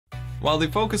While the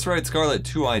Focusrite Scarlett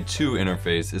 2i2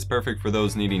 interface is perfect for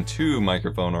those needing 2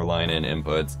 microphone or line-in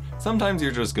inputs, sometimes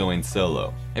you're just going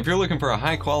solo. If you're looking for a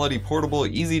high-quality, portable,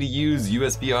 easy-to-use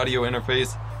USB audio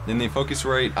interface, then the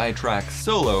Focusrite iTrack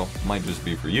Solo might just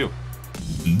be for you.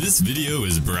 This video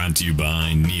is brought to you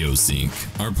by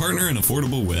NeoSync, our partner in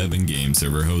affordable web and game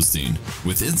server hosting.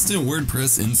 With instant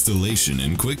WordPress installation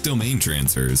and quick domain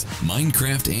transfers,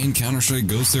 Minecraft and Counter-Strike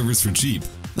Go servers for cheap,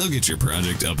 they'll get your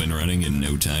project up and running in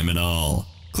no time at all.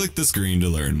 Click the screen to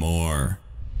learn more.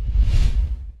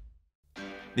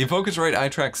 The Focusrite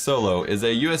iTrack Solo is a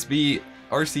USB,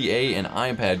 RCA, and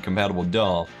iPad compatible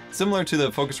DAW, similar to the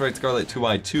Focusrite Scarlett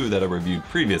 2i2 that I reviewed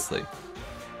previously.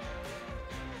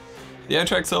 The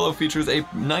iTrack Solo features a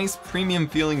nice premium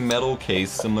feeling metal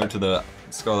case similar to the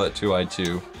Scarlett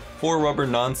 2i2, 4 rubber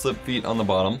non-slip feet on the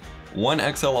bottom, 1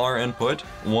 XLR input,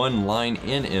 1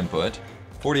 line-in input,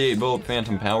 48-volt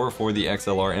phantom power for the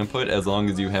XLR input as long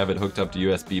as you have it hooked up to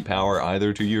USB power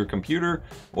either to your computer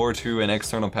or to an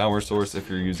external power source if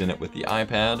you're using it with the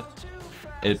iPad.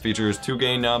 It features 2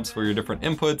 gain knobs for your different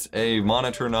inputs, a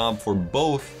monitor knob for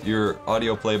both your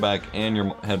audio playback and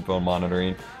your headphone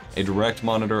monitoring, a direct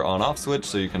monitor on-off switch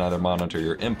so you can either monitor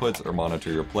your inputs or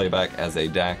monitor your playback as a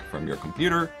DAC from your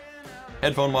computer,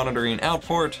 headphone monitoring out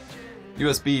port,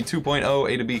 USB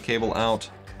 2.0 A to B cable out,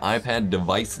 iPad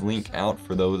device link out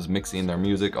for those mixing their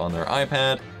music on their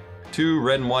iPad, 2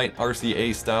 red and white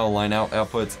RCA style line out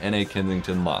outputs, and a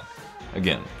Kensington lock.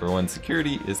 Again, for when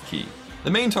security is key.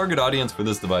 The main target audience for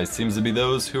this device seems to be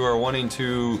those who are wanting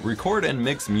to record and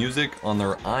mix music on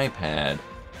their iPad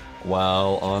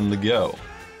while on the go.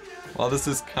 While this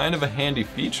is kind of a handy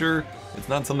feature, it's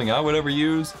not something I would ever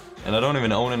use, and I don't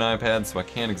even own an iPad, so I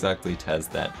can't exactly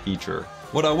test that feature.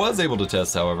 What I was able to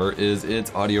test, however, is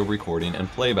its audio recording and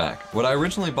playback. What I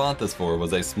originally bought this for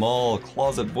was a small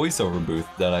closet voiceover booth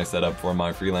that I set up for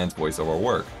my freelance voiceover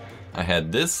work. I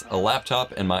had this, a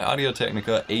laptop, and my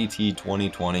Audio-Technica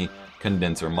AT2020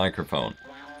 condenser microphone.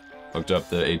 Hooked up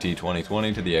the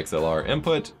AT2020 to the XLR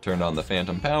input, turned on the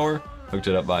phantom power, hooked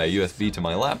it up via USB to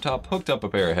my laptop, hooked up a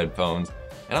pair of headphones,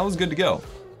 and I was good to go.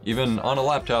 Even on a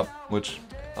laptop, which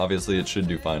obviously it should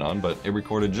do fine on, but it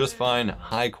recorded just fine,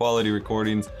 high quality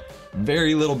recordings,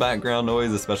 very little background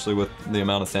noise, especially with the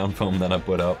amount of sound foam that I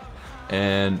put up,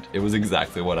 and it was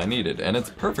exactly what I needed, and it's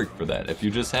perfect for that. If you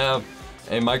just have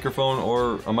a microphone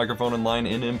or a microphone and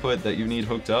line-in input that you need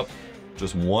hooked up,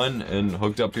 just one and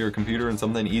hooked up to your computer and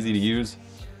something easy to use,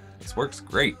 this works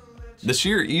great. The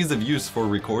sheer ease of use for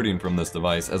recording from this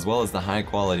device, as well as the high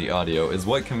quality audio, is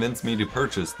what convinced me to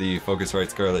purchase the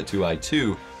Focusrite Scarlett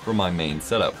 2i2 for my main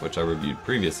setup, which I reviewed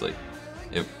previously.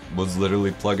 It was literally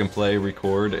plug and play,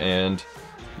 record, and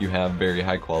you have very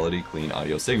high quality, clean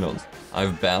audio signals.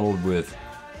 I've battled with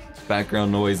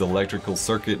background noise, electrical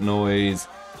circuit noise,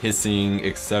 hissing,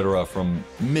 etc. from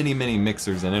many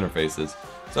mixers and interfaces,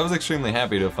 so I was extremely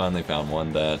happy to have finally found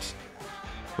one that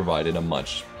provided a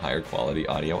much higher quality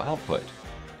audio output.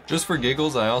 Just for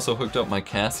giggles, I also hooked up my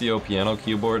Casio piano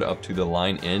keyboard up to the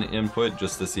line-in input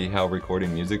just to see how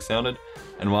recording music sounded,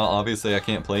 and while obviously I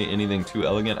can't play anything too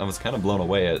elegant, I was kind of blown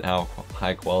away at how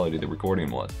high quality the recording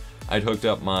was. I'd hooked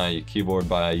up my keyboard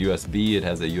by USB, it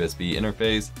has a USB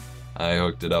interface, I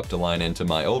hooked it up to line into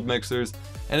my old mixers,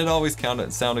 and it always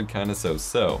sounded kind of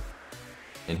so-so.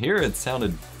 And here it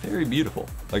sounded very beautiful.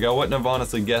 Like, I wouldn't have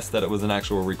honestly guessed that it was an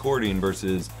actual recording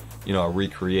versus, you know, a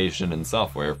recreation in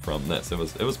software from this. It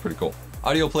was pretty cool.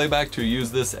 Audio playback to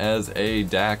use this as a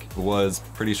DAC was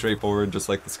pretty straightforward, just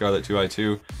like the Scarlett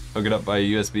 2i2. Hook it up by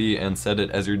USB and set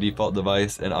it as your default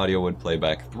device, and audio would play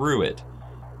back through it.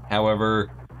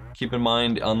 However, keep in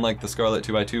mind, unlike the Scarlett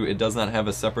 2i2, it does not have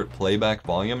a separate playback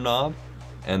volume knob,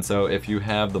 and so if you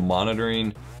have the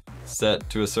monitoring set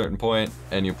to a certain point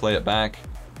and you play it back,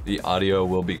 the audio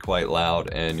will be quite loud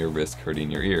and you'll risk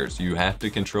hurting your ears. You have to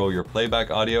control your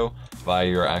playback audio via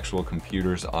your actual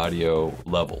computer's audio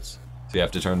levels. So you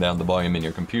have to turn down the volume in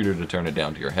your computer to turn it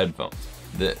down to your headphones.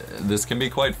 This can be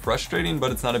quite frustrating, but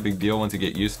it's not a big deal once you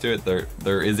get used to it.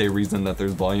 There is a reason that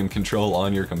there's volume control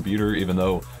on your computer, even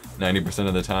though 90%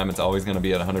 of the time it's always going to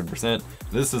be at 100%.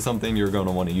 This is something you're going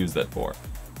to want to use that for.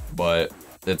 But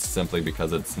it's simply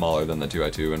because it's smaller than the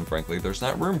 2i2, and frankly there's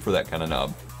not room for that kind of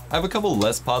knob. I have a couple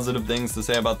less positive things to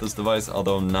say about this device,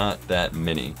 although not that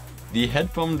many. The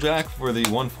headphone jack for the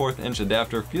 1/4 inch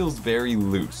adapter feels very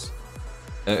loose.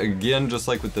 Again, just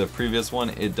like with the previous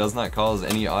one, it does not cause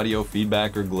any audio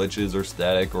feedback or glitches or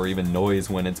static or even noise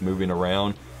when it's moving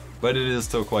around, but it is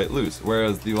still quite loose,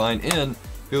 whereas the line in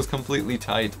feels completely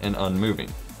tight and unmoving.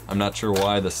 I'm not sure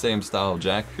why the same style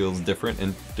jack feels different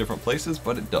in different places,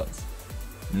 but it does.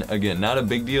 Again, not a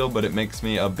big deal, but it makes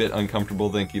me a bit uncomfortable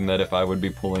thinking that if I would be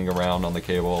pulling around on the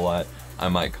cable a lot, I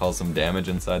might cause some damage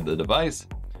inside the device.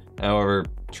 However,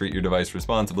 treat your device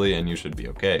responsibly and you should be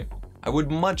okay. I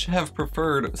would much have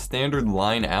preferred standard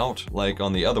line out, like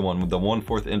on the other one with the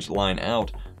 1/4 inch line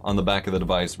out on the back of the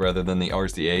device rather than the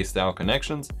RCA style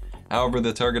connections. However,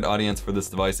 the target audience for this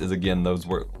device is again those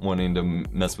wanting to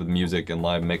mess with music and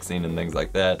live mixing and things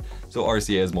like that, so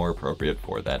RCA is more appropriate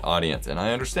for that audience, and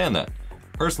I understand that.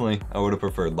 Personally, I would have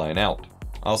preferred line out.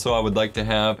 Also, I would like to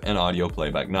have an audio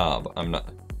playback knob.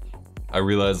 I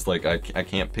realize like I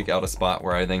can't pick out a spot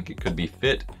where I think it could be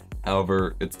fit.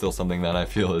 However, it's still something that I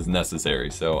feel is necessary,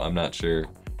 so I'm not sure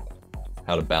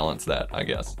how to balance that, I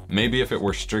guess. Maybe if it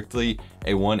were strictly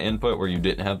a one input where you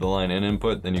didn't have the line in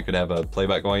input, then you could have a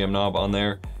playback volume knob on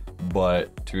there,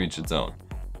 but to each its own.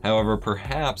 However,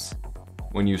 perhaps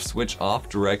when you switch off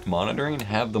direct monitoring,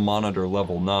 have the monitor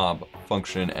level knob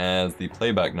function as the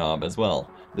playback knob as well.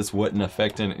 This wouldn't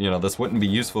affect, this wouldn't be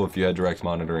useful if you had direct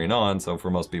monitoring on, so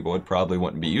for most people it probably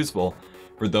wouldn't be useful.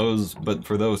 But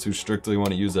for those who strictly want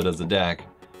to use it as a DAC,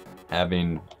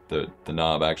 having the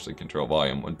knob actually control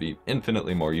volume would be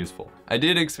infinitely more useful. I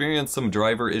did experience some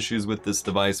driver issues with this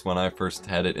device when I first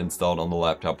had it installed on the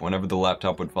laptop. Whenever the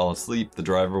laptop would fall asleep, the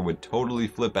driver would totally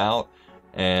flip out,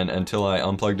 and until I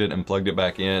unplugged it and plugged it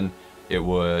back in, it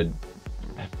would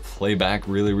play back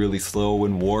really, really slow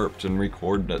and warped and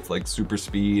record at like super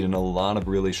speed and a lot of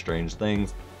really strange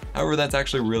things. However, that's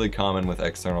actually really common with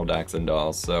external DACs and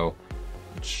DAWs, so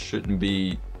it shouldn't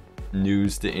be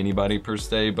news to anybody per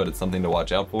se, but it's something to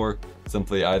watch out for.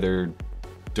 Simply either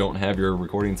don't have your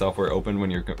recording software open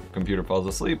when your computer falls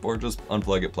asleep, or just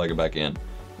unplug it, plug it back in,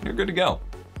 and you're good to go.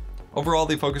 Overall,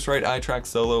 the Focusrite iTrack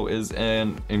Solo is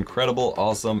an incredible,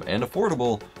 awesome, and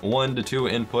affordable 1 to 2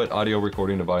 input audio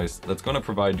recording device that's going to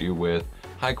provide you with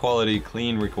high quality,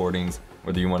 clean recordings,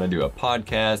 whether you want to do a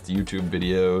podcast, YouTube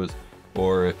videos,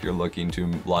 or if you're looking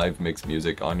to live mix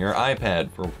music on your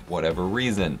iPad for whatever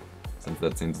reason, since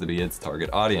that seems to be its target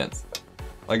audience.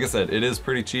 Like I said, it is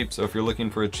pretty cheap, so if you're looking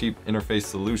for a cheap interface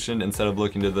solution instead of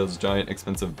looking to those giant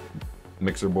expensive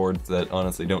mixer boards that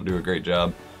honestly don't do a great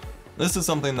job, this is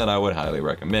something that I would highly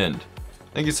recommend.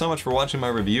 Thank you so much for watching my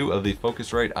review of the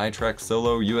Focusrite iTrack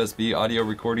Solo USB audio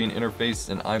recording interface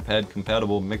and iPad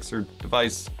compatible mixer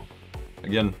device.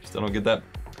 Again, still don't get that.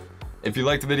 If you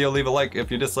liked the video, leave a like. If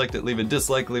you disliked it, leave a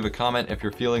dislike, leave a comment. If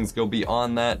your feelings go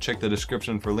beyond that, check the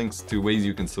description for links to ways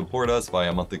you can support us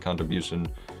via monthly contribution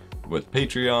with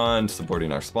Patreon,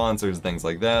 supporting our sponsors, things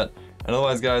like that. And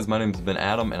otherwise, guys, my name's been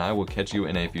Adam, and I will catch you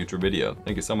in a future video.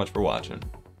 Thank you so much for watching.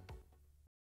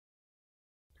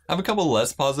 I have a couple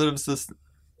less positive